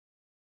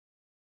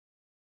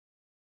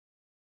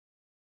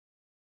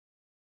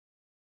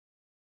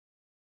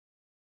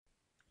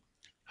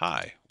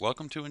Hi,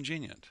 welcome to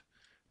Ingenient.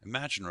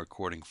 Imagine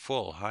recording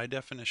full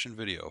high-definition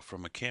video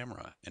from a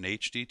camera and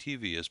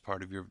HDTV as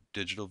part of your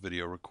digital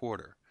video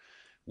recorder.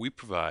 We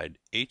provide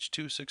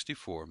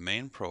H.264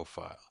 Main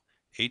Profile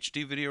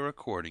HD video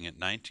recording at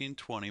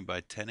 1920 by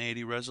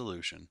 1080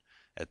 resolution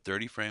at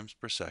 30 frames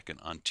per second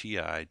on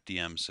TI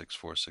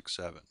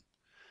DM6467.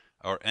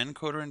 Our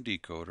encoder and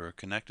decoder are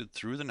connected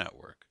through the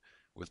network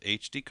with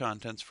HD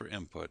contents for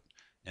input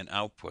and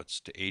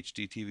outputs to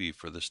HDTV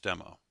for this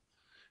demo.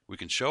 We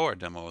can show our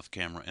demo with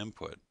camera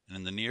input and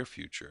in the near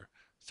future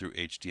through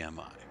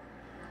HDMI.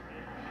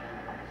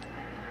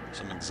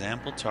 Some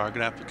example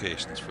target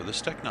applications for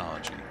this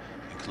technology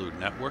include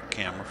network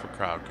camera for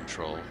crowd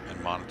control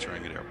and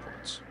monitoring at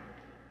airports,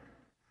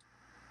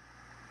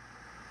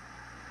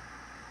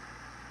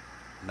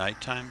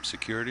 nighttime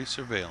security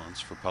surveillance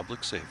for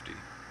public safety,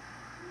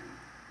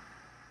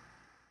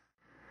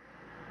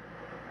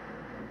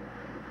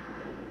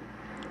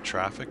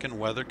 traffic and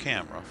weather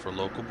camera for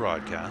local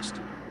broadcast,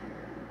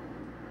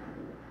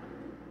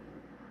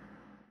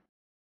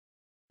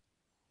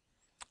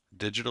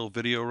 digital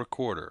video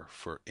recorder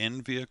for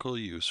in-vehicle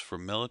use for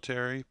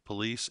military,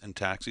 police, and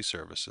taxi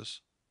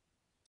services,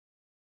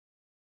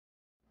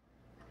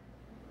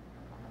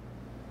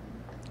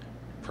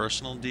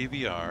 personal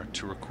DVR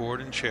to record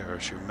and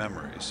cherish your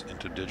memories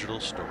into digital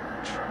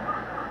storage,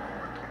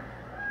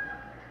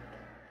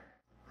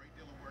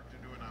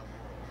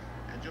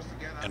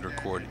 and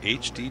record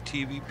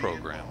HDTV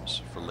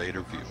programs for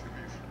later viewing.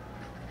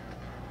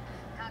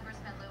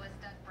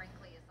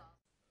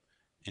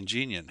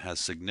 Ingenient has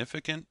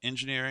significant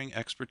engineering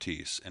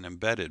expertise in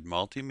embedded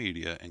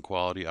multimedia and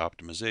quality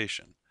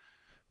optimization.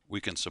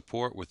 We can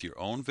support with your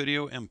own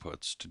video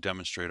inputs to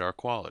demonstrate our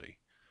quality.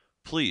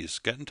 Please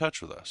get in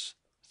touch with us.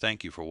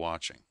 Thank you for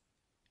watching.